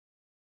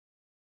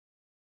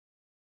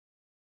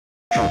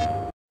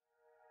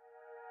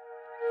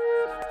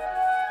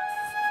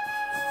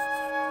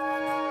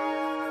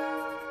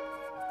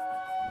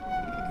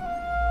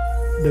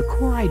The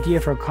core idea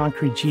for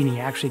Concrete Genie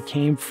actually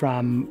came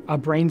from a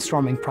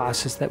brainstorming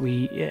process that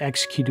we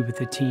executed with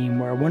the team,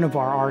 where one of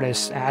our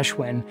artists,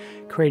 Ashwin,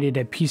 created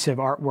a piece of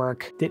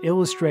artwork that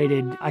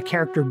illustrated a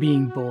character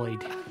being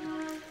bullied.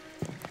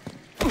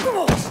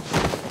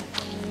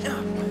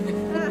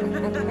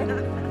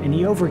 And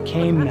he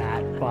overcame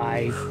that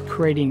by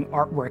creating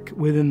artwork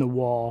within the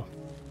wall.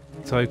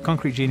 So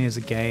Concrete Genie is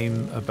a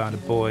game about a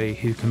boy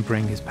who can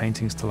bring his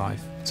paintings to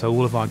life. So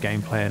all of our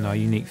gameplay and our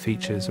unique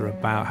features are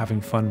about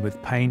having fun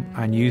with paint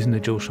and using the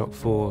DualShock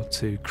 4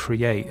 to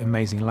create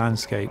amazing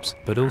landscapes,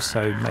 but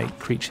also make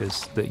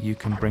creatures that you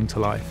can bring to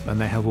life. And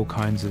they have all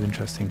kinds of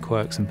interesting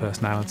quirks and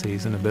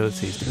personalities and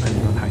abilities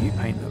depending on how you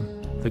paint them.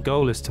 The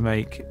goal is to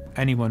make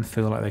anyone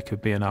feel like they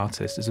could be an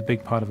artist. It's a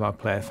big part of our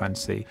player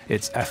fantasy.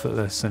 It's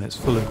effortless and it's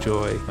full of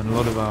joy, and a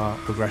lot of our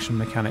progression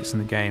mechanics in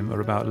the game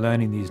are about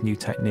learning these new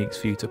techniques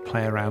for you to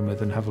play around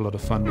with and have a lot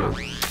of fun with.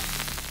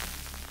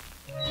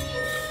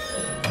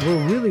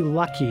 We're really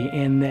lucky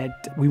in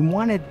that we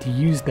wanted to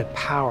use the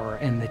power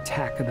and the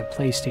tech of the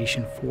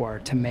PlayStation 4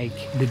 to make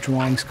the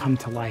drawings come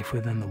to life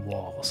within the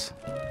walls.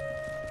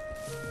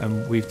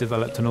 And we've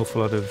developed an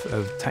awful lot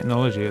of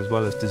technology as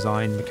well as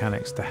design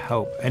mechanics to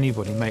help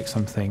anybody make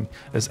something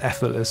as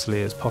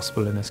effortlessly as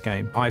possible in this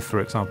game. I, for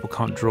example,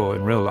 can't draw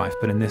in real life,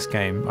 but in this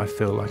game I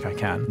feel like I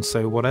can. And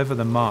so whatever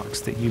the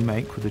marks that you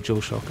make with the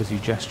DualShock as you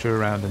gesture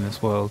around in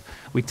this world,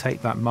 we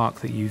take that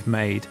mark that you've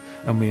made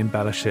and we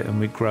embellish it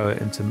and we grow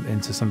it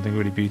into something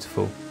really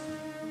beautiful.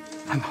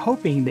 I'm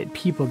hoping that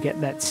people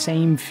get that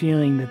same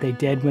feeling that they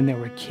did when they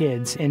were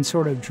kids and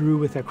sort of drew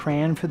with a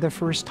crayon for the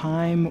first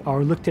time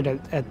or looked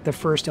at the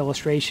first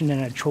illustration in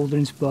a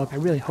children's book. I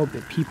really hope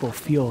that people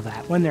feel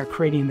that when they're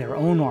creating their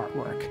own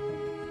artwork.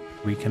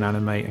 We can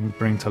animate and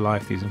bring to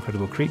life these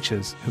incredible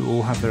creatures who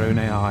all have their own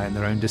AI and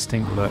their own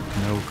distinct look,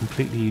 and they're all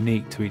completely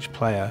unique to each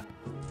player.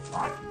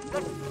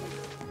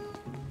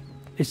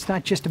 It's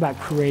not just about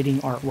creating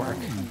artwork.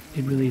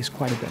 It really is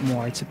quite a bit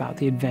more. It's about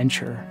the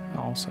adventure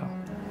also.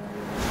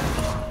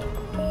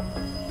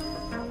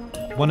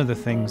 One of the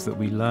things that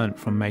we learned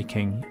from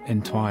making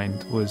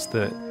Entwined was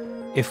that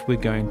if we're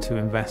going to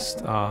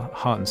invest our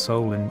heart and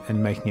soul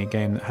in making a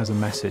game that has a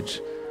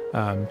message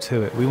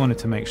to it, we wanted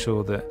to make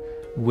sure that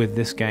with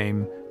this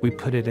game we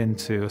put it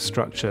into a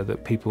structure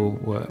that people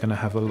were going to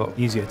have a lot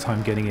easier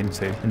time getting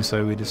into. And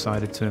so we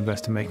decided to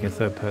invest in making a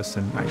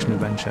third-person action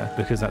adventure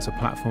because that's a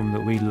platform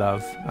that we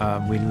love.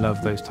 We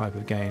love those type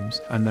of games.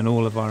 And then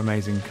all of our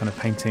amazing kind of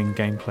painting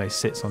gameplay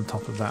sits on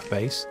top of that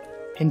base.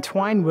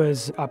 Entwine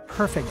was a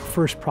perfect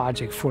first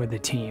project for the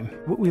team.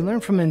 What we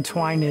learned from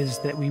Entwine is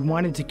that we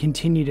wanted to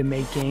continue to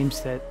make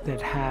games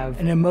that have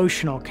an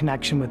emotional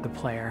connection with the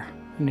player.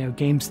 You know,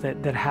 games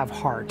that have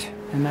heart.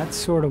 And that's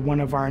sort of one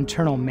of our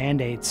internal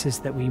mandates, is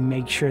that we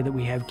make sure that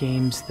we have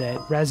games that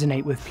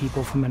resonate with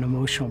people from an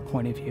emotional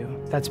point of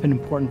view. That's been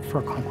important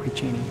for Concrete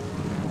Genie.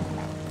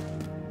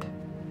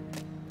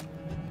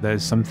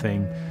 There's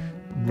something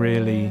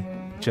really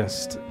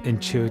just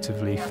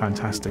intuitively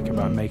fantastic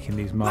about making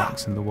these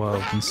marks in the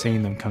world and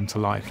seeing them come to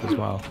life as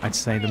well. I'd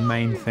say the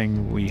main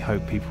thing we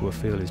hope people will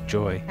feel is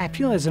joy. I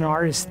feel as an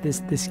artist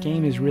this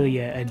game is really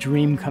a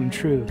dream come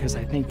true, because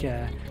I think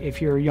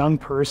if you're a young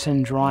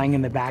person drawing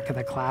in the back of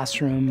the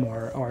classroom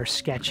or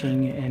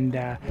sketching,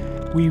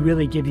 and we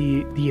really give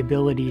you the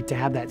ability to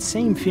have that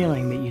same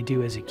feeling that you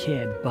do as a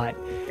kid, but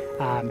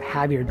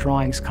have your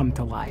drawings come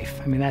to life.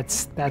 I mean,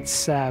 that's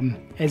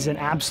is an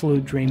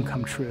absolute dream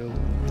come true.